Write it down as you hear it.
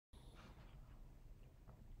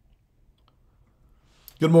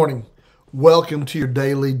Good morning. Welcome to your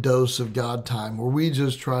daily dose of God time, where we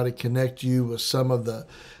just try to connect you with some of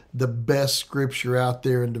the best scripture out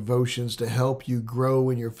there and devotions to help you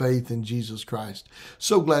grow in your faith in Jesus Christ.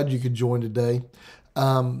 So glad you could join today.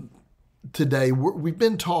 Today, we've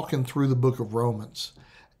been talking through the book of Romans,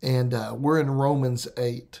 and we're in Romans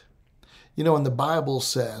 8. You know, and the Bible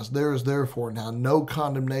says, there is therefore now no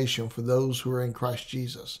condemnation for those who are in Christ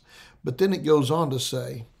Jesus. But then it goes on to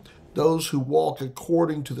say, those who walk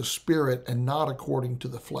according to the Spirit and not according to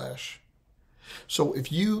the flesh. So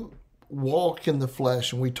if you walk in the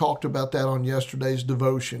flesh, and we talked about that on yesterday's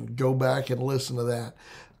devotion, go back and listen to that.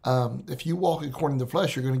 If you walk according to the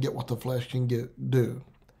flesh, you're going to get what the flesh can do.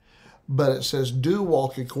 But it says, do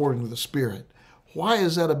walk according to the Spirit. Why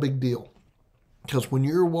is that a big deal? Because when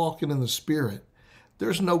you're walking in the Spirit,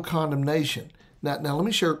 there's no condemnation. Now let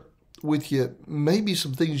me share with you maybe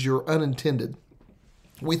some things you're unintended.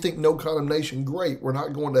 We think no condemnation, great, we're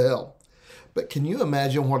not going to hell. But can you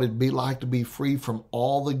imagine what it'd be like to be free from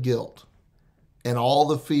all the guilt and all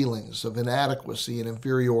the feelings of inadequacy and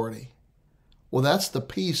inferiority? Well, that's the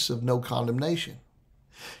peace of no condemnation.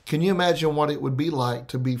 Can you imagine what it would be like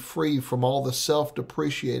to be free from all the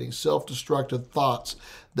self-depreciating, self-destructive thoughts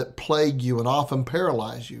that plague you and often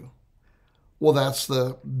paralyze you? Well, that's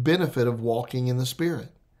the benefit of walking in the Spirit.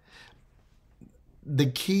 The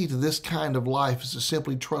key to this kind of life is to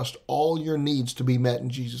simply trust all your needs to be met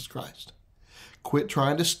in Jesus Christ. Quit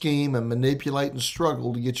trying to scheme and manipulate and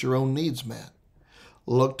struggle to get your own needs met.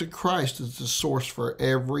 Look to Christ as the source for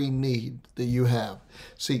every need that you have.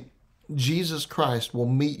 See, Jesus Christ will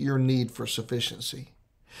meet your need for sufficiency.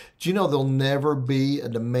 Do you know there'll never be a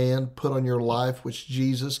demand put on your life which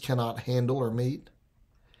Jesus cannot handle or meet?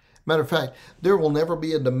 Matter of fact, there will never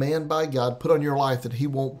be a demand by God put on your life that He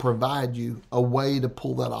won't provide you a way to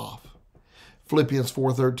pull that off. Philippians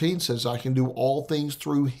 4:13 says, I can do all things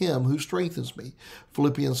through Him who strengthens me.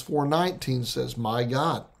 Philippians 4:19 says, my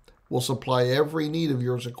God will supply every need of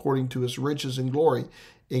yours according to His riches and glory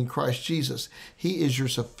in Christ Jesus. He is your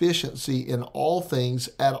sufficiency in all things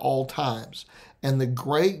at all times. And the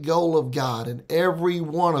great goal of God in every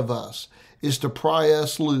one of us is to pry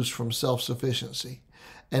us loose from self-sufficiency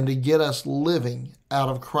and to get us living out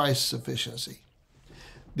of Christ's sufficiency.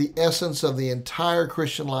 The essence of the entire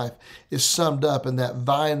Christian life is summed up in that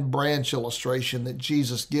vine branch illustration that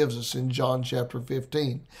Jesus gives us in John chapter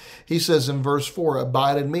 15. He says in verse 4,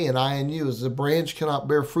 abide in me and I in you, as the branch cannot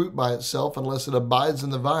bear fruit by itself unless it abides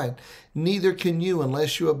in the vine. Neither can you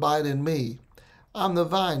unless you abide in me. I'm the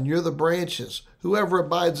vine, you're the branches. Whoever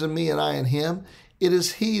abides in me and I in him, it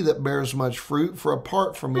is he that bears much fruit, for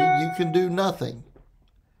apart from me you can do nothing.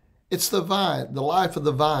 It's the vine, the life of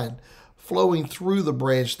the vine, flowing through the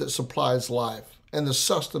branch that supplies life and the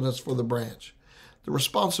sustenance for the branch. The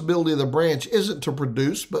responsibility of the branch isn't to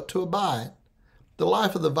produce, but to abide. The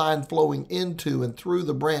life of the vine flowing into and through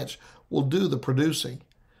the branch will do the producing.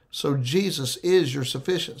 So Jesus is your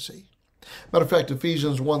sufficiency. Matter of fact,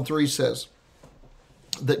 Ephesians 1:3 says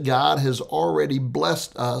that God has already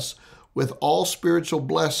blessed us with all spiritual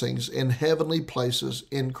blessings in heavenly places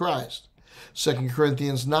in Christ. 2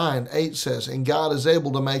 Corinthians 9:8 says, and God is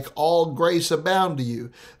able to make all grace abound to you,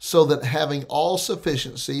 so that having all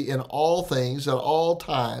sufficiency in all things at all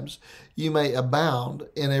times, you may abound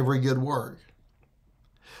in every good work.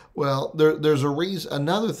 Well, there's a reason.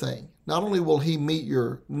 Another thing, not only will He meet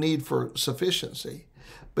your need for sufficiency,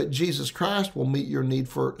 but Jesus Christ will meet your need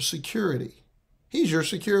for security. He's your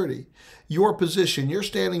security. Your position, you're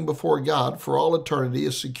standing before God for all eternity,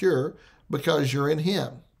 is secure because you're in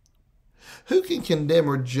Him. Who can condemn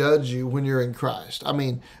or judge you when you're in Christ? I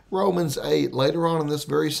mean, Romans 8, later on in this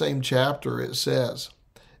very same chapter, it says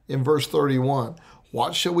in verse 31,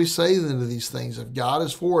 what shall we say then to these things? If God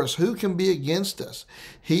is for us, who can be against us?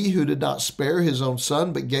 He who did not spare His own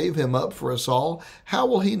Son, but gave Him up for us all, how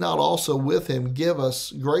will He not also with Him give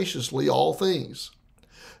us graciously all things?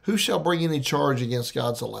 Who shall bring any charge against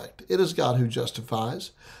God's elect? It is God who justifies.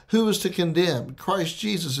 Who is to condemn? Christ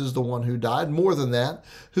Jesus is the one who died. More than that,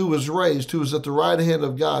 who was raised, who is at the right hand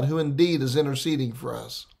of God, who indeed is interceding for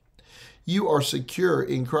us. You are secure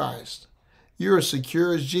in Christ. You're as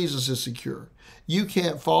secure as Jesus is secure. You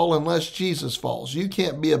can't fall unless Jesus falls. You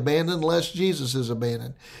can't be abandoned unless Jesus is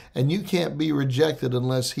abandoned. And you can't be rejected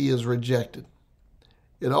unless He is rejected.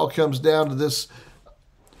 It all comes down to this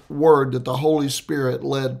word that the Holy Spirit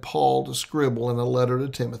led Paul to scribble in a letter to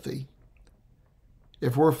Timothy.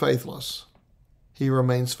 If we're faithless, He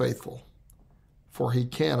remains faithful, for He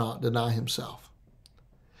cannot deny Himself.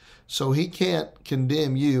 So He can't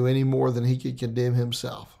condemn you any more than He could condemn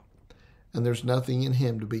Himself. And there's nothing in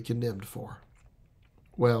Him to be condemned for.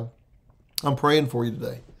 Well, I'm praying for you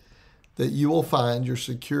today that you will find your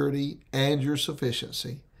security and your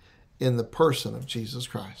sufficiency in the person of Jesus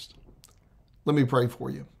Christ. Let me pray for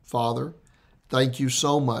you. Father, thank you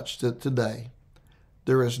so much that today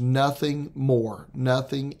there is nothing more,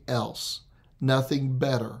 nothing else, nothing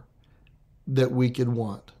better that we could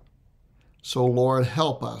want. So, Lord,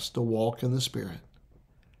 help us to walk in the Spirit.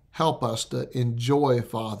 Help us to enjoy,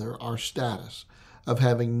 Father, our status of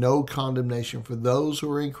having no condemnation for those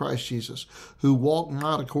who are in Christ Jesus, who walk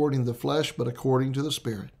not according to the flesh, but according to the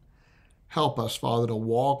Spirit. Help us, Father, to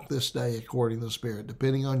walk this day according to the Spirit,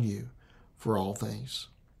 depending on you for all things.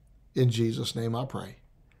 In Jesus' name I pray.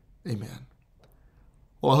 Amen.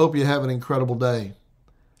 Well, I hope you have an incredible day.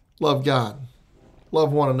 Love God.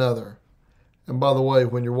 Love one another. And by the way,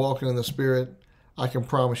 when you're walking in the Spirit, I can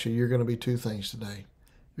promise you're going to be two things today.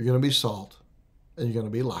 You're going to be salt, and you're going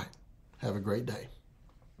to be light. Have a great day.